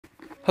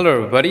Hello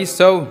everybody,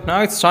 so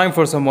now it's time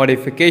for some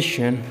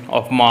modification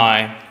of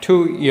my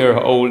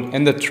 2-year-old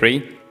in the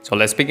tree. So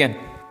let's begin.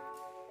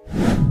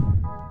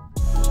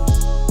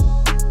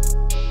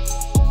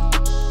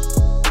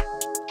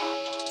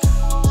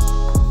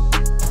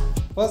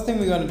 First thing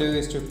we're going to do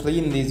is to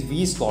clean these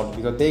V-slots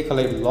because they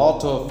collect a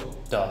lot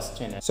of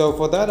dust in it. So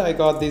for that I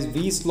got this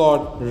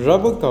V-slot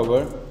rubber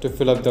cover to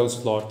fill up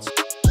those slots.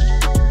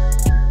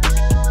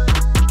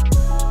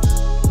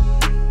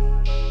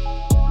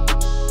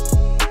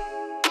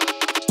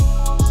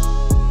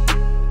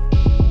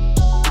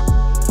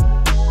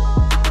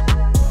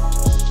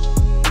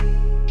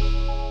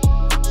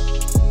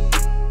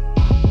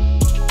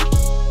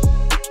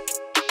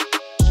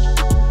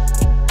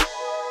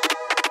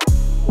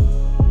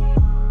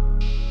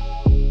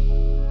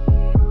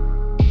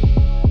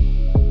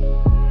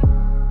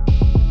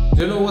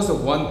 You know what's the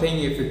one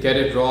thing, if you get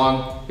it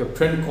wrong, your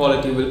print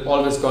quality will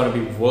always gonna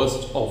be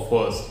worst of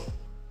worst.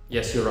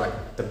 Yes, you're right,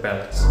 the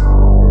belts.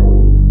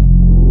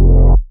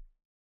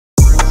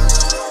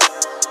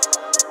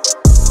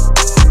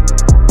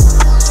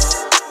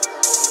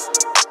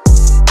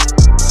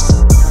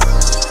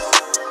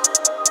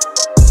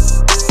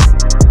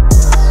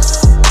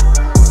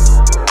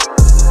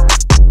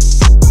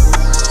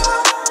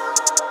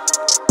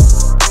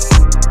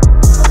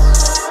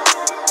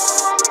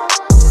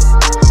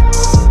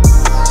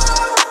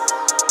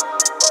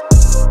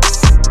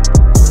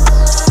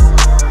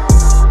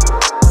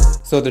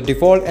 So the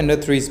default Ender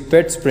 3's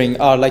bed spring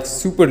are like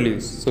super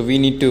loose, so we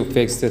need to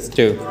fix this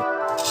too.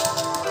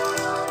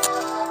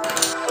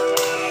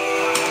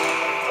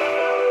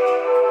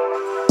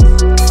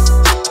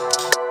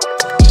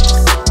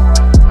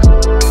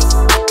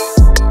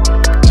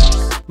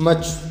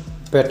 Much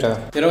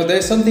better. You know,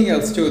 there's something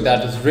else too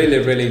that is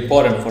really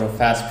important for a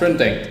fast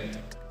printing,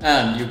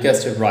 and you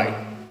guessed it right.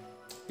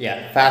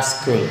 Yeah,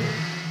 fast cool.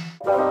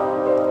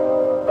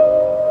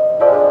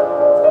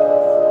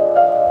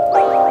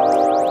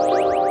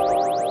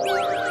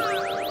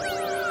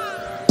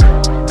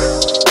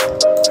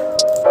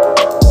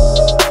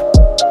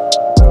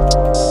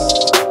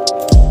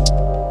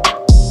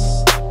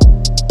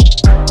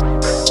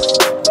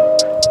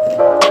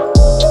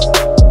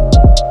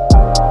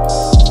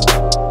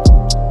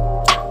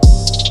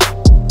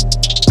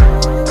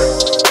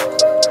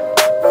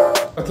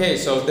 Okay,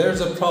 so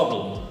there's a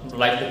problem.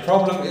 Like, the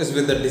problem is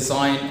with the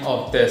design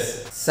of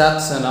this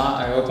Satsana,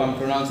 I hope I'm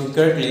pronouncing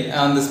correctly,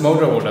 and this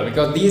motor holder,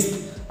 because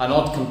these are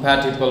not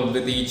compatible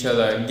with each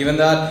other. Given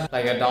that,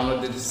 like, I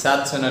downloaded the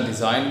Satsana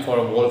design for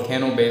a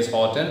volcano based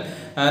hot end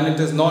and it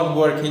is not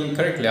working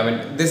correctly. I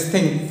mean, this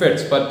thing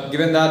fits, but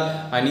given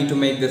that I need to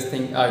make this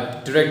thing a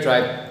direct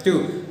drive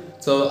too.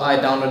 So I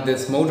downloaded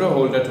this motor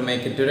holder to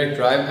make a direct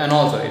drive, and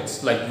also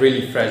it's like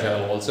really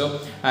fragile also,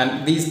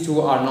 and these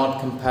two are not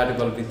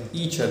compatible with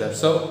each other.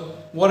 So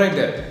what I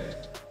did,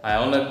 I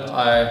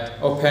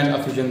opened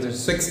a Fusion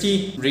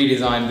 360,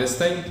 redesigned this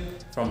thing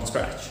from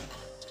scratch,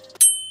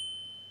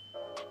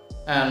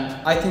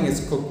 and I think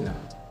it's cooked now.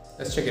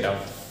 Let's check it out.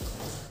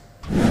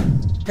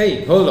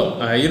 Hey, hold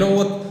on, you know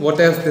what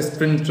else this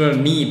printer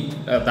need?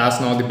 That's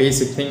now the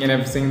basic thing in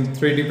everything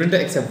 3D printer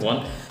except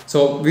one.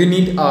 So we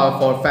need,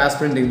 for fast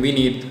printing, we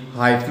need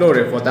high flow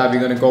rate. For that, we're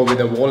going to go with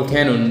a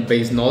volcano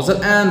based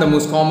nozzle, and the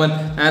most common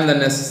and the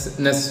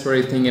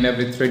necessary thing in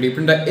every 3D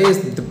printer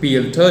is the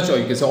PL touch, or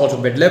you can say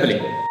auto bed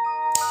leveling.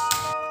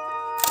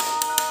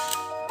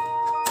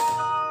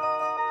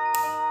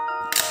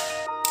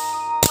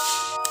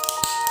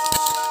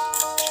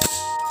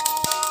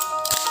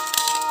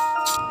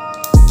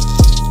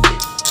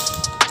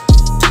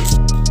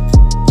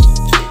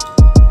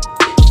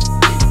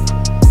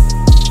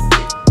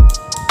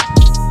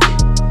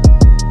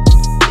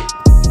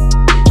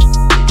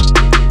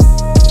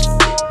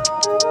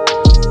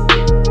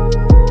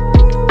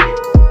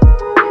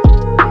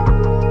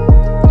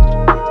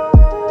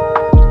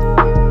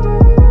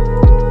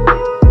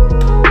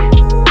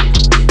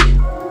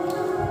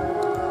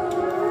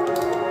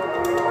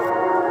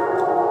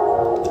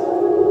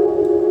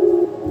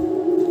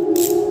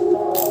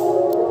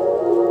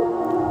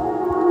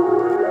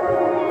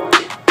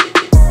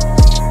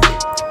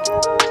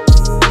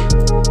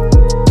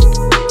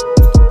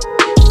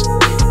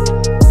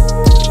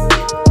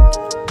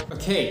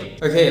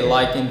 Okay,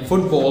 like in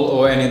football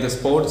or any other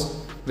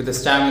sports, with the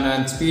stamina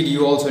and speed,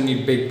 you also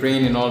need big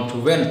brain in order to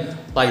win.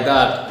 Like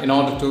that, in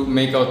order to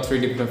make our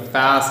 3D printer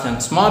fast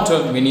and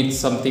smarter, we need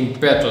something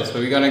better. So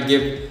we're gonna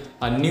give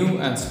a new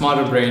and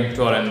smarter brain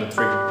to our Ender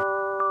 3.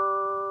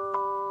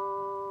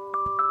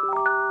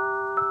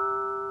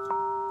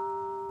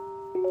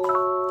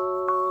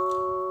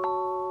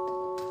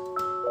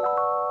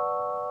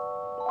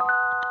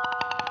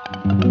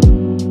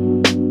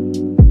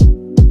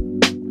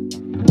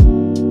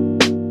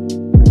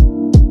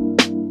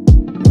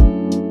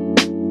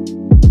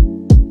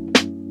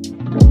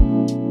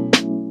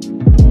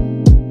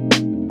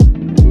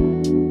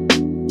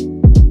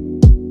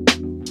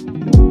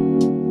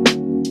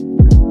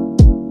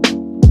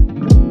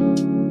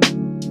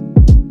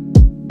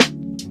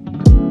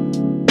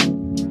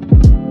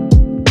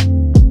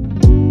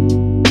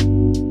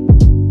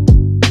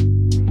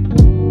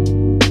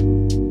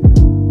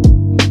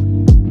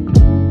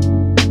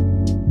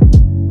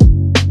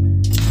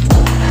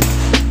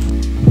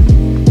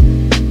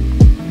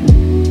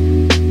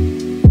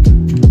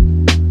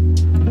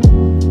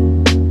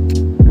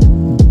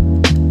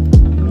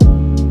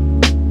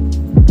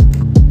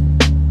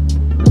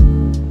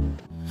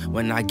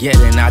 and I get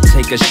in, I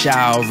take a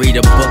shower, read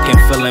a book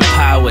and feel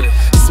empowered.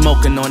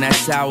 Smoking on that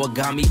sour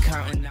got me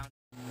counting out.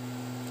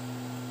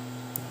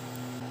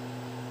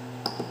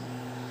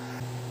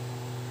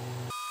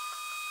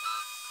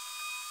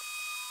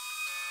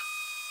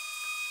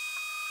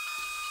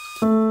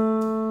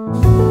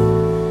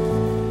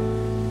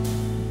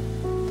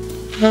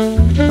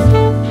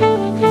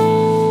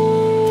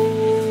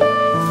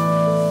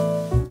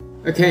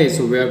 Okay,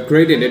 so we have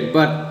created it,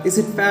 but is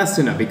it fast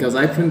enough? Because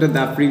I printed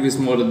that previous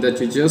model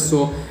that you just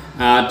saw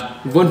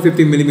at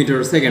 150mm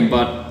a second,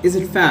 but is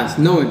it fast?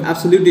 No,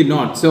 absolutely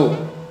not. So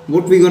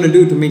what we're gonna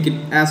do to make it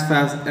as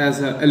fast as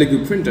an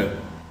Elegoo printer?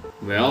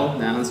 Well,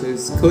 the answer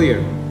is clear.